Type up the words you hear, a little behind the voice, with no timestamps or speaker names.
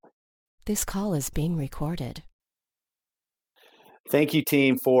This call is being recorded. Thank you,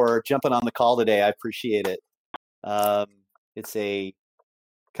 team, for jumping on the call today. I appreciate it. It's a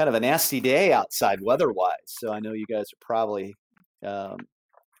kind of a nasty day outside weather-wise, so I know you guys are probably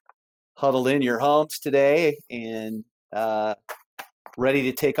huddled in your homes today and ready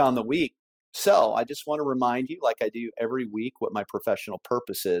to take on the week. So I just want to remind you, like I do every week, what my professional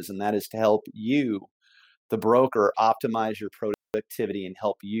purpose is, and that is to help you, the broker, optimize your productivity and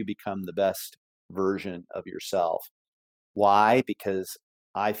help you become the best version of yourself. Why? Because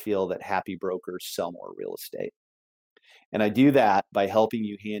I feel that happy brokers sell more real estate. And I do that by helping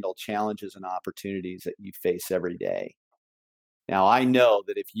you handle challenges and opportunities that you face every day. Now, I know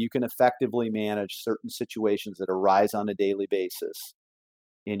that if you can effectively manage certain situations that arise on a daily basis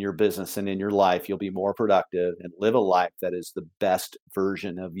in your business and in your life, you'll be more productive and live a life that is the best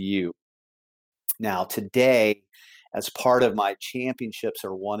version of you. Now, today, as part of my Championships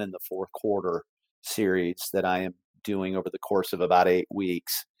Are Won in the Fourth Quarter series that I am doing over the course of about 8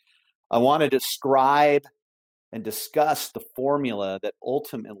 weeks, I want to describe and discuss the formula that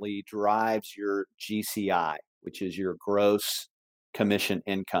ultimately drives your GCI, which is your gross commission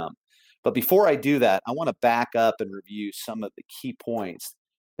income. But before I do that, I want to back up and review some of the key points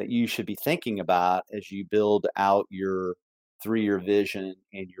that you should be thinking about as you build out your 3-year vision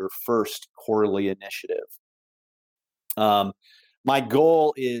and your first quarterly initiative. My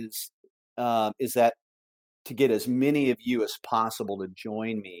goal is that to get as many of you as possible to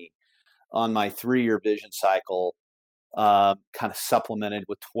join me on my 3-year vision cycle, kind of supplemented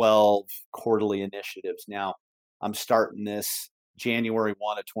with 12 quarterly initiatives. Now, I'm starting this January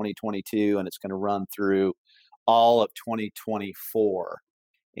 1 of 2022, and it's going to run through all of 2024.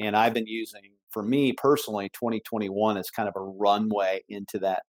 And I've been using, for me personally, 2021 as kind of a runway into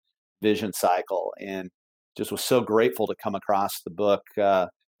that vision cycle. And just was so grateful to come across the book, The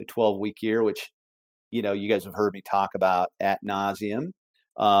 12-Week Year, which, you guys have heard me talk about ad nauseum.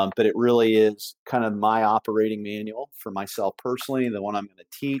 But it really is kind of my operating manual for myself personally, the one I'm going to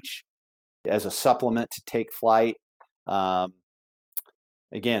teach as a supplement to Take Flight.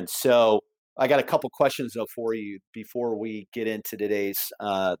 Again, so I got a couple questions though for you before we get into the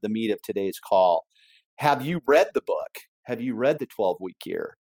meat of today's call. Have you read the book? Have you read The 12-Week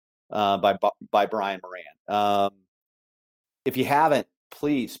Year by Brian Moran? If you haven't,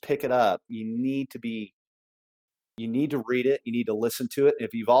 please pick it up. You need to read it. You need to listen to it.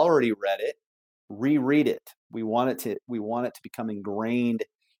 If you've already read it, reread it. We want it to become ingrained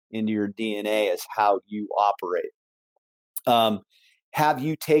into your DNA as how you operate. Have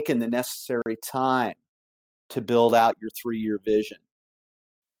you taken the necessary time to build out your 3-year vision?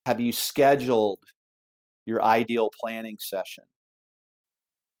 Have you scheduled your ideal planning session?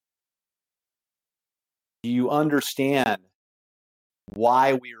 Do you understand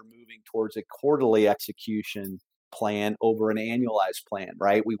why we are moving towards a quarterly execution plan over an annualized plan,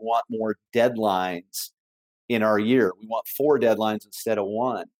 right? We want more deadlines in our year. We want 4 deadlines instead of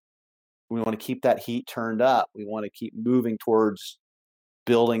 1. We want to keep that heat turned up. We want to keep moving towards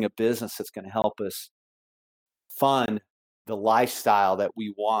building a business that's going to help us fund the lifestyle that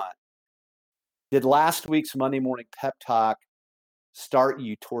we want. Did last week's Monday Morning Pep Talk start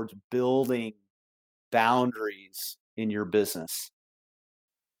you towards building boundaries in your business?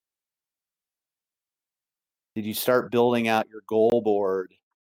 Did you start building out your goal board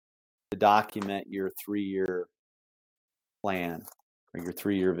to document your 3-year plan or your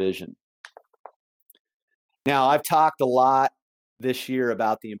 3-year vision? Now, I've talked a lot this year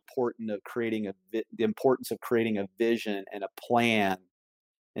about the importance of creating a vision and a plan.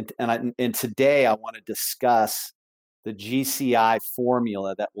 And today I want to discuss the GCI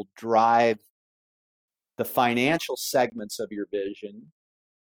formula that will drive the financial segments of your vision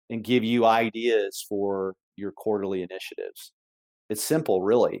and give you ideas for your quarterly initiatives. It's simple,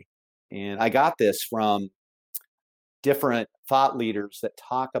 really. And I got this from different thought leaders that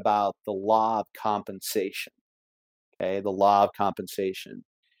talk about the law of compensation. Okay, the law of compensation.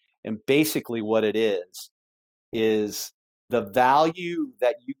 And basically what it is the value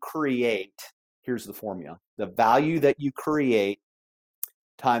that you create. Here's the formula. The value that you create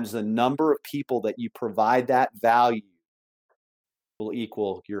times the number of people that you provide that value will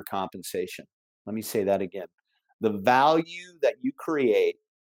equal your compensation. Let me say that again. The value that you create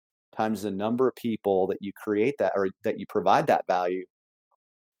times the number of people that you create that or that you provide that value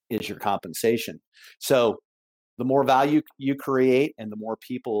is your compensation. So the more value you create and the more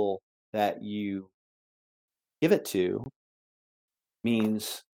people that you give it to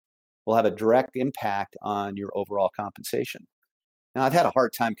means will have a direct impact on your overall compensation. Now, I've had a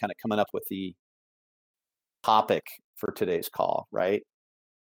hard time kind of coming up with the topic for today's call, right?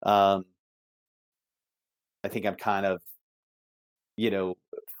 I think I'm kind of, you know,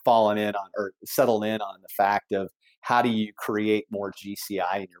 fallen in on or settled in on the fact of how do you create more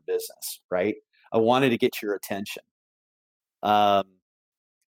GCI in your business, right? I wanted to get your attention. Um,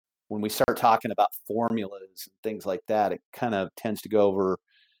 when we start talking about formulas and things like that, it kind of tends to go over.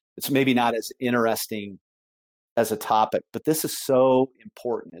 It's maybe not as interesting as a topic, but this is so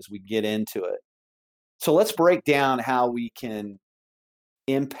important as we get into it. So let's break down how we can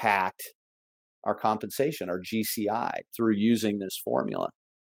impact our compensation, our GCI, through using this formula.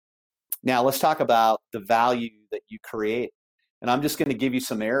 Now, let's talk about the value that you create. And I'm just going to give you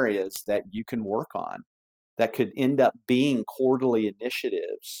some areas that you can work on that could end up being quarterly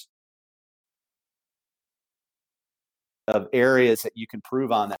initiatives of areas that you can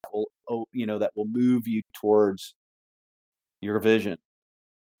prove on that will, that will move you towards your vision.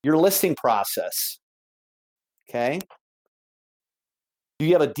 Your listing process. Okay. Do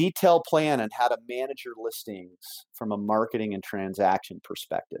you have a detailed plan on how to manage your listings from a marketing and transaction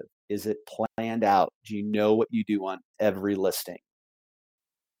perspective? Is it planned out? Do you know what you do on every listing?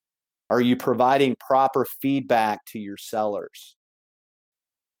 Are you providing proper feedback to your sellers?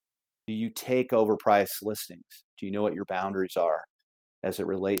 Do you take overpriced listings? Do you know what your boundaries are as it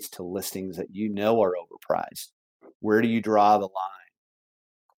relates to listings that you know are overpriced? Where do you draw the line?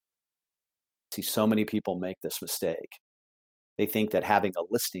 I see so many people make this mistake. They think that having a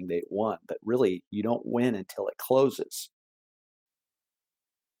listing they won, but really you don't win until it closes.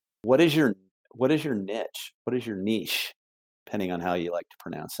 What is your niche? What is your niche? Depending on how you like to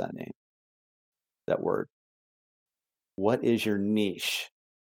pronounce that name, that word. What is your niche?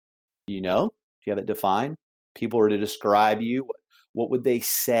 Do you know? Do you have it defined? People were to describe you, what would they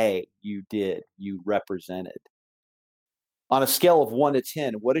say you did, you represented? On a scale of 1 to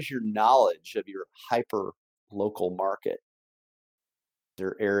 10, what is your knowledge of your hyper local market? Are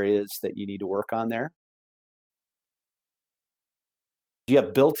there areas that you need to work on there? Do you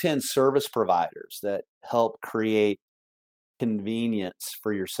have built-in service providers that help create convenience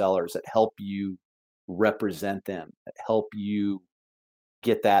for your sellers, that help you represent them, that help you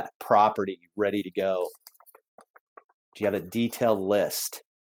get that property ready to go? Do you have a detailed list?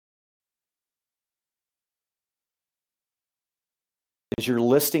 Is your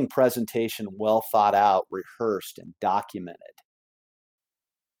listing presentation well thought out, rehearsed, and documented?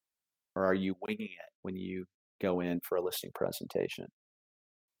 Or are you winging it when you go in for a listing presentation?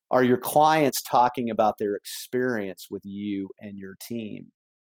 Are your clients talking about their experience with you and your team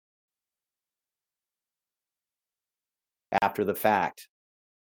after the fact,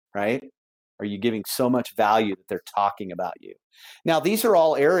 right? Are you giving so much value that they're talking about you? Now, these are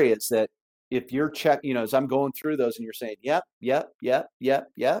all areas that if you're as I'm going through those and you're saying, yep,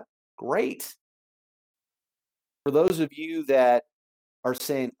 great. For those of you that are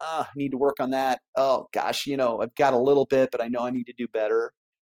saying, I need to work on that. Oh gosh, I've got a little bit, but I know I need to do better.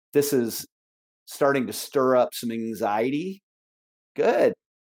 This is starting to stir up some anxiety. Good.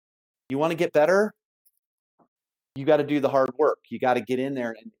 You want to get better? You got to do the hard work. You got to get in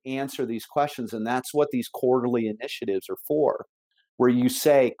there and answer these questions. And that's what these quarterly initiatives are for, where you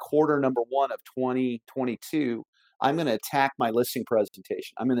say quarter number 1 of 2022, I'm going to attack my listing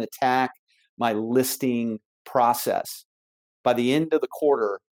presentation. I'm going to attack my listing process. By the end of the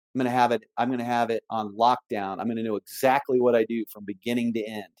quarter, I'm going to have it on lockdown. I'm going to know exactly what I do from beginning to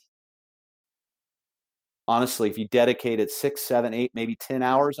end. Honestly, if you dedicated 6, 7, 8, maybe 10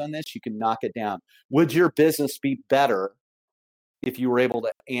 hours on this, you can knock it down. Would your business be better if you were able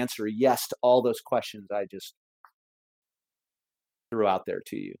to answer yes to all those questions I just threw out there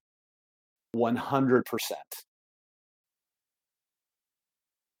to you? 100%.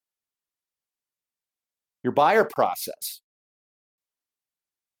 Your buyer process.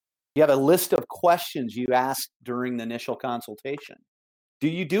 You have a list of questions you ask during the initial consultation. Do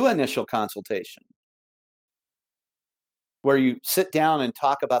you do initial consultation where you sit down and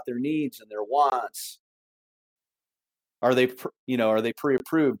talk about their needs and their wants? Are they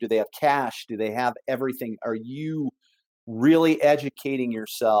pre-approved? Do they have cash? Do they have everything? Are you really educating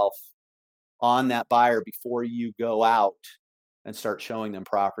yourself on that buyer before you go out and start showing them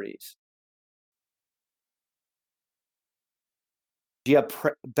properties? Do you have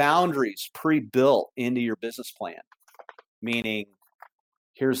boundaries pre-built into your business plan? Meaning,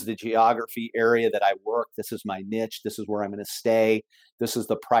 here's the geography area that I work. This is my niche. This is where I'm going to stay. This is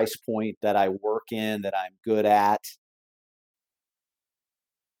the price point that I work in, that I'm good at.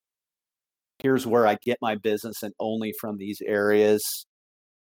 Here's where I get my business, and only from these areas.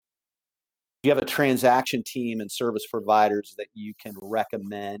 You have a transaction team and service providers that you can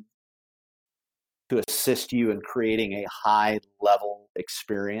recommend to assist you in creating a high level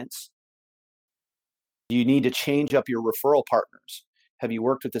experience. Do you need to change up your referral partners? Have you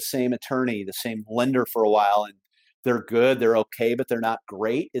worked with the same attorney, the same lender for a while, and they're good, they're okay, but they're not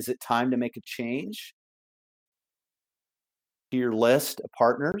great? Is it time to make a change to your list of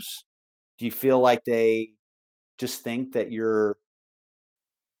partners? Do you feel like they just think that you're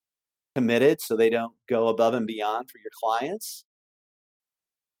committed so they don't go above and beyond for your clients?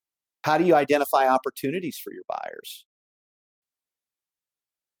 How do you identify opportunities for your buyers?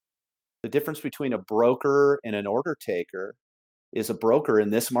 The difference between a broker and an order taker is a broker in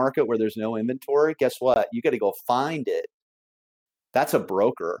this market where there's no inventory. Guess what? You got to go find it. That's a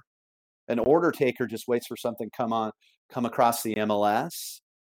broker. An order taker just waits for something come across the MLS,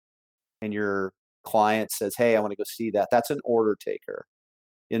 and your client says, "Hey, I want to go see that." That's an order taker.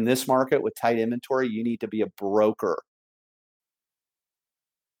 In this market with tight inventory, you need to be a broker.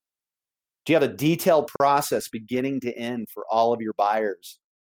 Do you have a detailed process beginning to end for all of your buyers?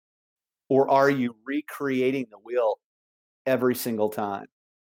 Or are you recreating the wheel every single time?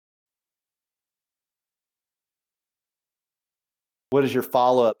 What is your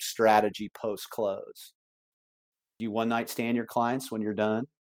follow-up strategy post-close? Do you one-night stand your clients when you're done?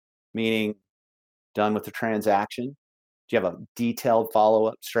 Meaning done with the transaction? Do you have a detailed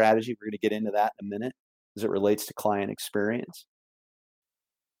follow-up strategy? We're going to get into that in a minute as it relates to client experience.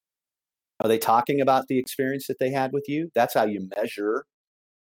 Are they talking about the experience that they had with you? That's how you measure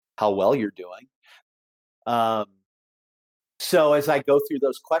how well you're doing. So as I go through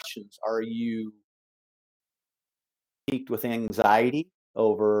those questions, are you peaked with anxiety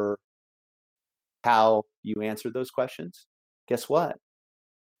over how you answered those questions? Guess what?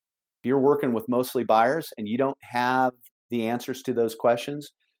 If you're working with mostly buyers and you don't have the answers to those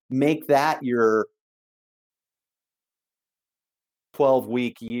questions, make that your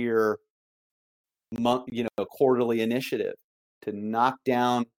 12-week, year, month, quarterly initiative to knock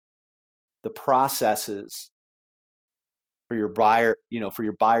down the processes for your buyer, for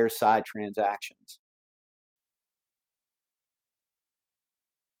your buyer side transactions.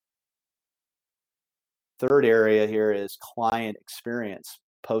 Third area here is client experience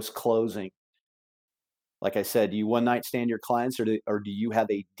post-closing. Like I said, do you one-night stand your clients, or do you have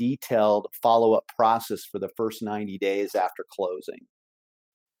a detailed follow-up process for the first 90 days after closing?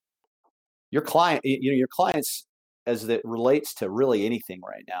 Your clients, as it relates to really anything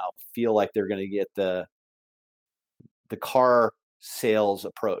right now, feel like they're going to get the car sales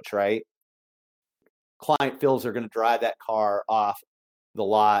approach, right? Client feels they're going to drive that car off the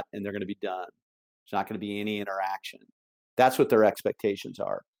lot and they're going to be done. There's not going to be any interaction. That's what their expectations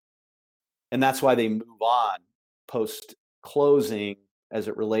are. And that's why they move on post-closing as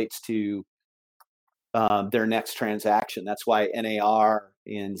it relates to their next transaction. That's why NAR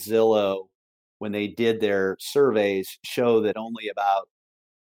and Zillow, when they did their surveys, show that only about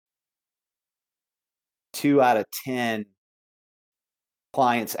 2 out of 10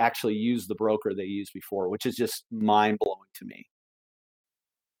 clients actually use the broker they used before, which is just mind-blowing to me.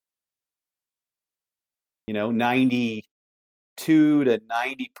 92 to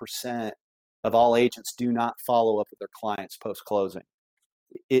 90% of all agents do not follow up with their clients post-closing.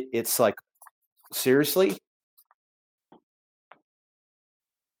 It's like, seriously?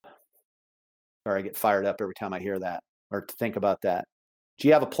 Or I get fired up every time I hear that or think about that. Do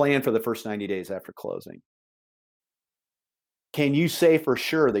you have a plan for the first 90 days after closing? Can you say for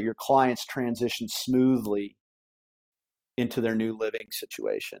sure that your clients transition smoothly into their new living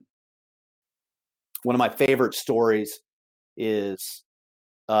situation? One of my favorite stories is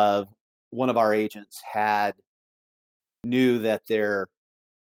one of our agents knew that their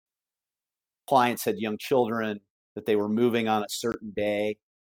clients had young children, that they were moving on a certain day.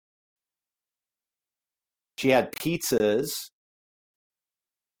 She had pizzas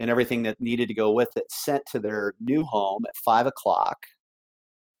and everything that needed to go with it sent to their new home at 5 o'clock.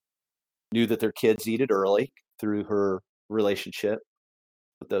 Knew that their kids eat it early through her relationship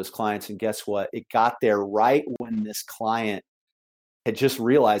with those clients. And guess what? It got there right when this client had just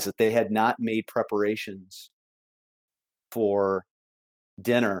realized that they had not made preparations for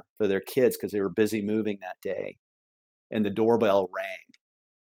dinner for their kids because they were busy moving that day. And the doorbell rang.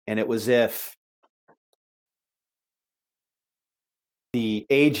 And it was if the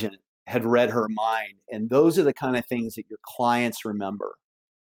agent had read her mind. And those are the kind of things that your clients remember.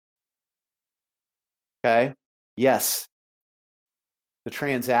 Okay? Yes, the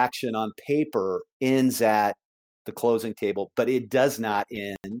transaction on paper ends at the closing table, but it does not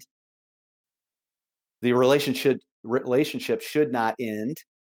end. The relationship should not end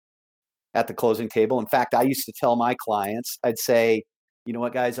at the closing table. In fact, I used to tell my clients, I'd say, you know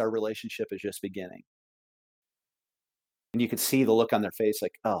what, guys, our relationship is just beginning. And you could see the look on their face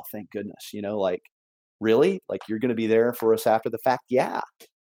like, oh, thank goodness, like Really? Like, you're going to be there for us after the fact? Yeah.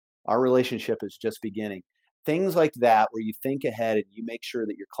 Our relationship is just beginning. Things like that, where you think ahead and you make sure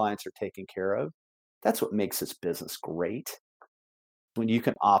that your clients are taken care of. That's what makes this business great, when you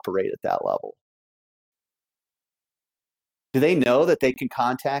can operate at that level. Do they know that they can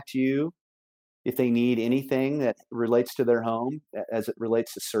contact you if they need anything that relates to their home, as it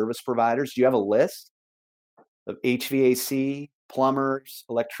relates to service providers? Do you have a list of HVAC, plumbers,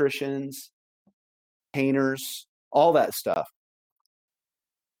 electricians, painters, all that stuff?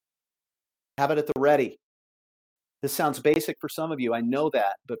 Have it at the ready. This sounds basic for some of you, I know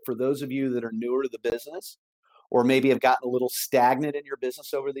that, but for those of you that are newer to the business, or maybe have gotten a little stagnant in your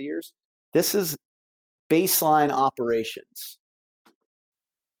business over the years, this is baseline operations.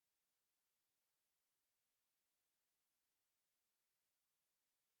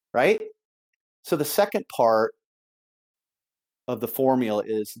 Right? So the second part of the formula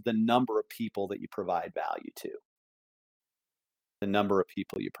is the number of people that you provide value to. The number of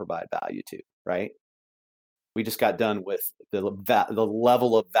people you provide value to, right? We just got done with the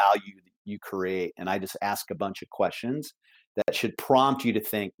level of value that you create, and I just ask a bunch of questions that should prompt you to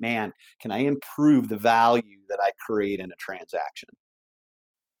think, man, can I improve the value that I create in a transaction?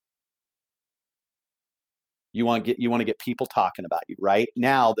 You want to get people talking about you, right?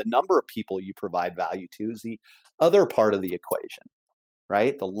 Now, the number of people you provide value to is the other part of the equation,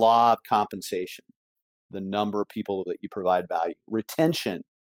 right? The law of compensation, the number of people that you provide value. Retention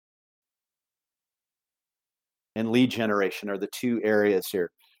and lead generation are the two areas here.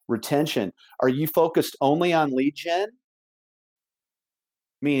 Retention, are you focused only on lead gen?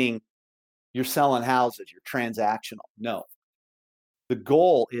 Meaning you're selling houses, you're transactional. No. The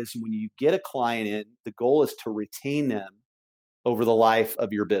goal is, when you get a client in, the goal is to retain them over the life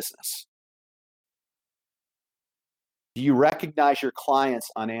of your business. Do you recognize your clients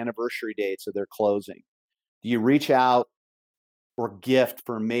on anniversary dates of their closing? Do you reach out or gift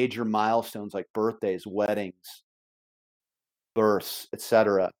for major milestones like birthdays, weddings, births,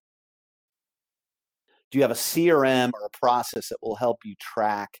 etc.? Do you have a CRM or a process that will help you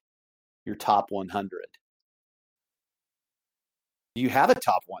track your top 100? Do you have a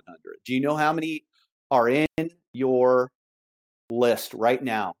top 100? Do you know how many are in your list right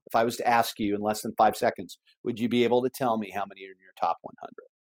now? If I was to ask you in less than 5 seconds, would you be able to tell me how many are in your top 100?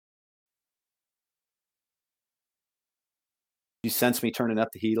 Do you sense me turning up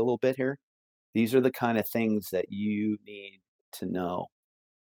the heat a little bit here? These are the kind of things that you need to know.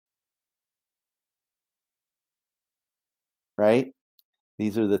 Right?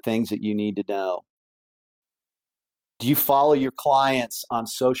 These are the things that you need to know. Do you follow your clients on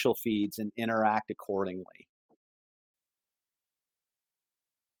social feeds and interact accordingly?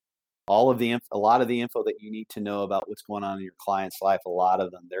 A lot of the info that you need to know about what's going on in your client's life, a lot of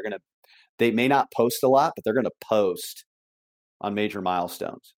them, they may not post a lot, but they're going to post on major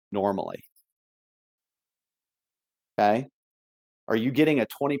milestones normally. Okay? Are you getting a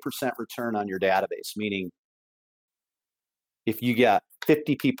 20% return on your database? Meaning, if you got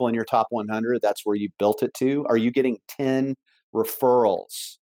 50 people in your top 100, that's where you built it to. Are you getting 10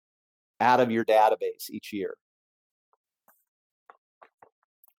 referrals out of your database each year?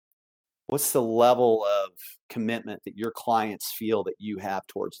 What's the level of commitment that your clients feel that you have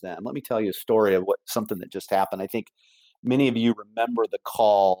towards them? Let me tell you a story of something that just happened. I think many of you remember the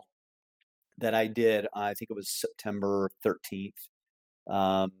call that I did. I think it was September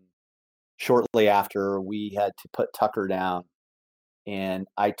 13th. Shortly after we had to put Tucker down, and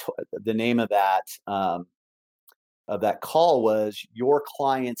the name of that call was "Your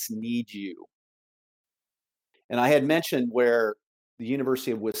Clients Need You." And I had mentioned where the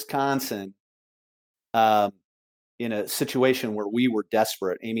University of Wisconsin, in a situation where we were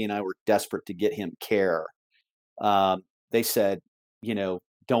desperate, Amy and I were desperate to get him care. They said,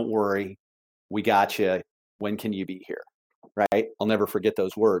 don't worry, we got you. When can you be here? Right? I'll never forget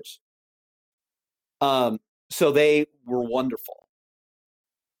those words. So they were wonderful.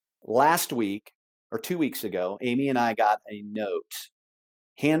 Last week, or 2 weeks ago, Amy and I got a note,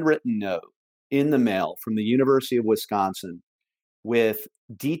 handwritten note, in the mail from the University of Wisconsin with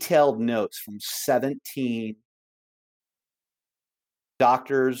detailed notes from 17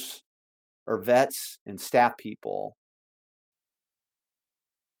 doctors or vets and staff people,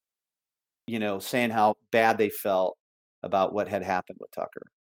 saying how bad they felt about what had happened with Tucker.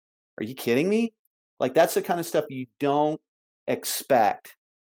 Are you kidding me? Like, that's the kind of stuff you don't expect.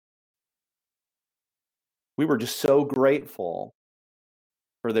 We were just so grateful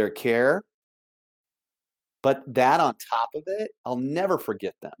for their care. But that on top of it, I'll never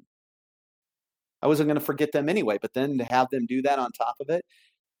forget them. I wasn't going to forget them anyway, but then to have them do that on top of it,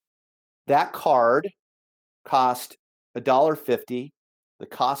 that card cost $1.50, the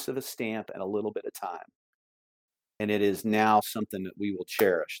cost of a stamp, and a little bit of time. And it is now something that we will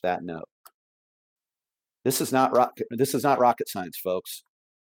cherish, that note. This is not rocket science, folks.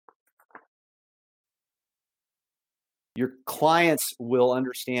 Your clients will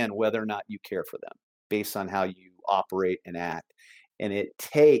understand whether or not you care for them based on how you operate and act. And it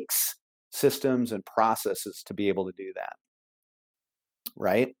takes systems and processes to be able to do that,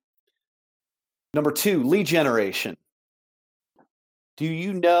 right? Number 2, lead generation. Do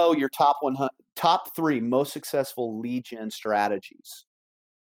you know your top 3 most successful lead gen strategies?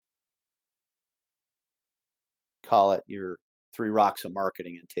 Call it your 3 rocks of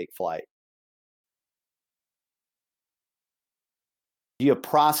marketing and take flight. Do you have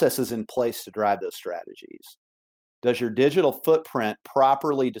processes in place to drive those strategies? Does your digital footprint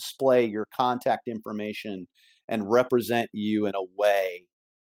properly display your contact information and represent you in a way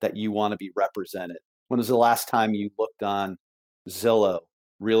that you want to be represented? When was the last time you looked on Zillow,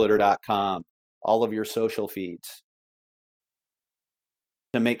 Realtor.com, all of your social feeds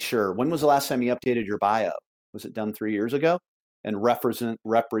to make sure? When was the last time you updated your bio? Was it done 3 years ago and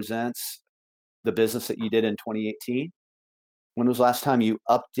represents the business that you did in 2018? When was the last time you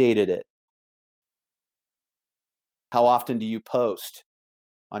updated it? How often do you post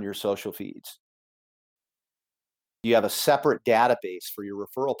on your social feeds? Do you have a separate database for your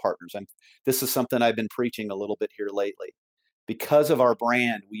referral partners? This is something I've been preaching a little bit here lately. Because of our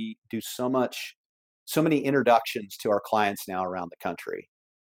brand, we do so many introductions to our clients now around the country.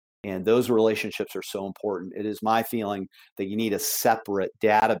 And those relationships are so important. It is my feeling that you need a separate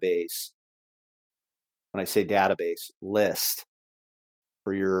database. When I say database, list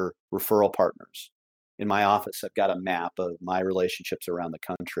for your referral partners. In my office, I've got a map of my relationships around the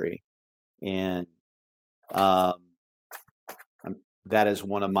country. And that is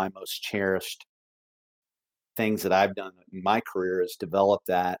one of my most cherished things that I've done in my career, is develop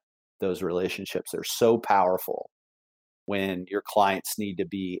those relationships. They're so powerful when your clients need to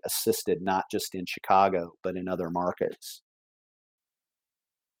be assisted, not just in Chicago, but in other markets.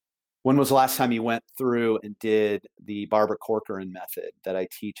 When was the last time you went through and did the Barbara Corcoran method that I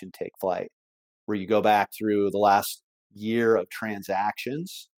teach in Take Flight, where you go back through the last year of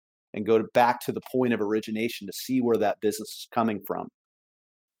transactions and go back to the point of origination to see where that business is coming from?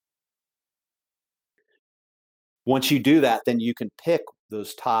 Once you do that, then you can pick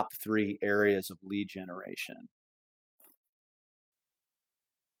those top 3 areas of lead generation.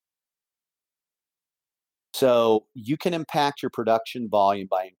 So you can impact your production volume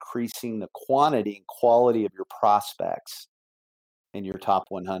by increasing the quantity and quality of your prospects in your top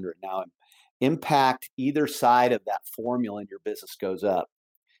 100. Now, impact either side of that formula and your business goes up.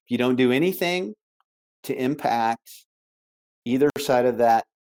 If you don't do anything to impact either side of that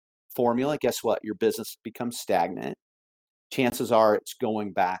formula, guess what? Your business becomes stagnant. Chances are it's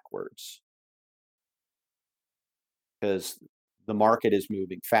going backwards because the market is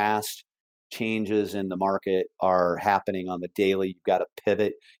moving fast. Changes in the market are happening on the daily. You've got to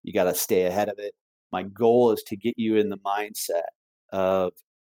pivot. You got to stay ahead of it. My goal is to get you in the mindset of,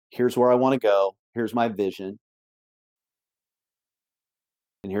 here's where I want to go. Here's my vision.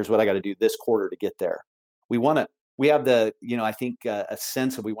 And here's what I got to do this quarter to get there. We have the, I think a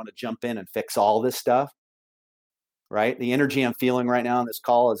sense of we want to jump in and fix all this stuff, right? The energy I'm feeling right now on this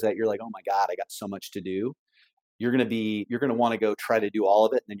call is that you're like, oh my God, I got so much to do. You're going to want to go try to do all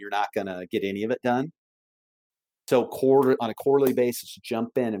of it, and then you're not going to get any of it done. So on a quarterly basis,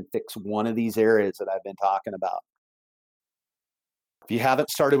 jump in and fix one of these areas that I've been talking about. If you haven't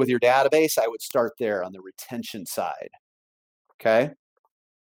started with your database, I would start there on the retention side. Okay?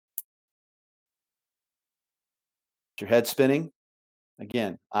 Is your head spinning?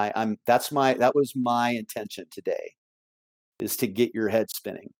 Again, that was my intention today, is to get your head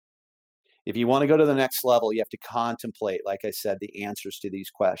spinning. If you want to go to the next level, you have to contemplate, like I said, the answers to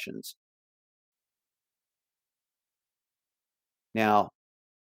these questions. Now,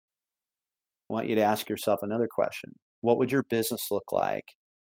 I want you to ask yourself another question. What would your business look like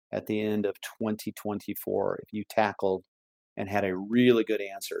at the end of 2024 if you tackled and had a really good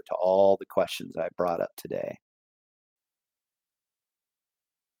answer to all the questions I brought up today?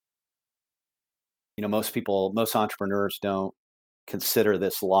 Most entrepreneurs don't consider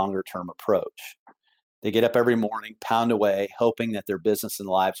this longer term approach. They get up every morning, pound away, hoping that their business and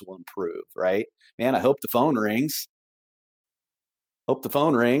lives will improve, right? Man, I hope the phone rings. Hope the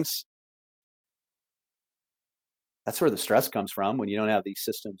phone rings. That's where the stress comes from, when you don't have these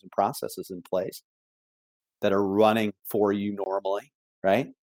systems and processes in place that are running for you normally, right?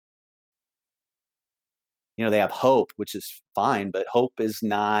 They have hope, which is fine, but hope is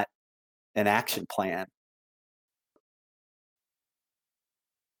not an action plan.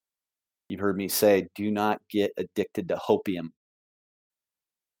 You've heard me say, do not get addicted to hopium.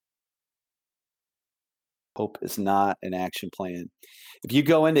 Hope is not an action plan. If you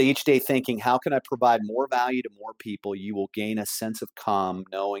go into each day thinking, how can I provide more value to more people, you will gain a sense of calm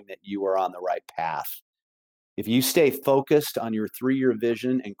knowing that you are on the right path. If you stay focused on your 3-year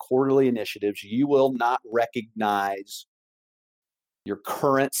vision and quarterly initiatives, you will not recognize your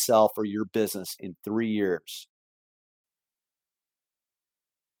current self or your business in 3 years.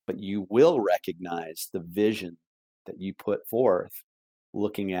 But you will recognize the vision that you put forth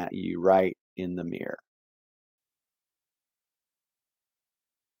looking at you right in the mirror.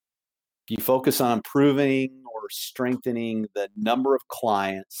 If you focus on improving or strengthening the number of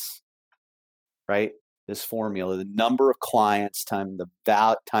clients, right? This formula, the number of clients times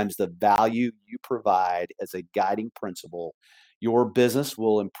the value you provide as a guiding principle, your business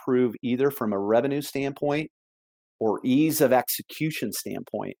will improve either from a revenue standpoint or ease of execution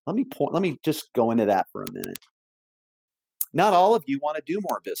standpoint. Let me just go into that for a minute. Not all of you want to do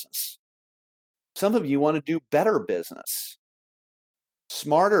more business. Some of you want to do better business,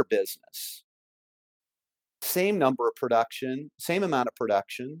 smarter business, same number of production, same amount of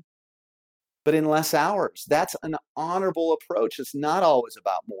production, but in less hours. That's an honorable approach. It's not always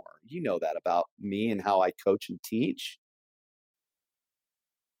about more. You know that about me and how I coach and teach.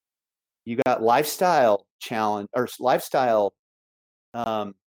 You got lifestyle challenge or lifestyle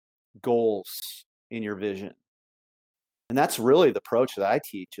goals in your vision. And that's really the approach that I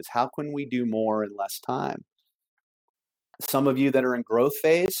teach is how can we do more in less time? Some of you that are in growth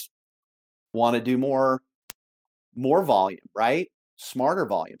phase want to do more volume, right? Smarter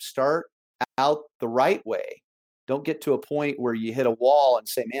volume. Start out the right way. Don't get to a point where you hit a wall and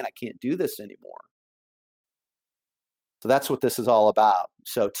say, man, I can't do this anymore. So that's what this is all about.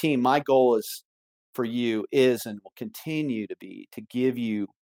 So team, my goal is for you is and will continue to be to give you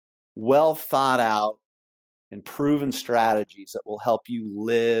well thought out and proven strategies that will help you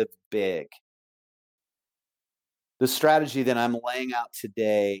live big. The strategy that I'm laying out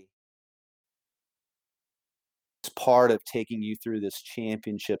today is part of taking you through this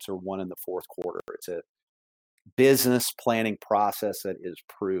championships or won in the fourth quarter. It's a business planning process that is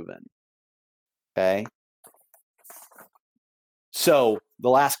proven. Okay. So the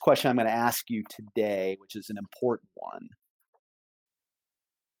last question I'm going to ask you today, which is an important one.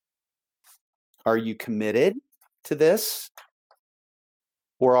 Are you committed to this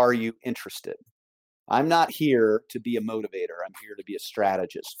or are you interested? I'm not here to be a motivator. I'm here to be a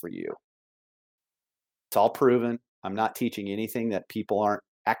strategist for you. It's all proven. I'm not teaching anything that people aren't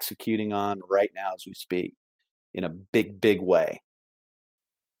executing on right now as we speak in a big, big way.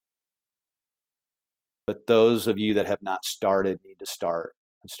 But those of you that have not started need to start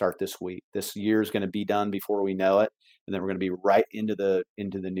this week. This year is going to be done before we know it. And then we're going to be right into the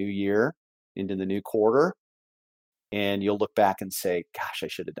new year, into the new quarter. And you'll look back and say, gosh, I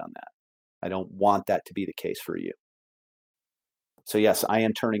should have done that. I don't want that to be the case for you. So yes, I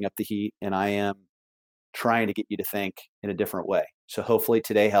am turning up the heat and I am trying to get you to think in a different way. So hopefully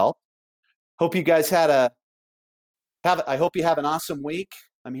today helped. Hope you guys I hope you have an awesome week.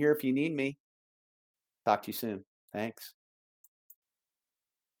 I'm here if you need me. Talk to you soon. Thanks.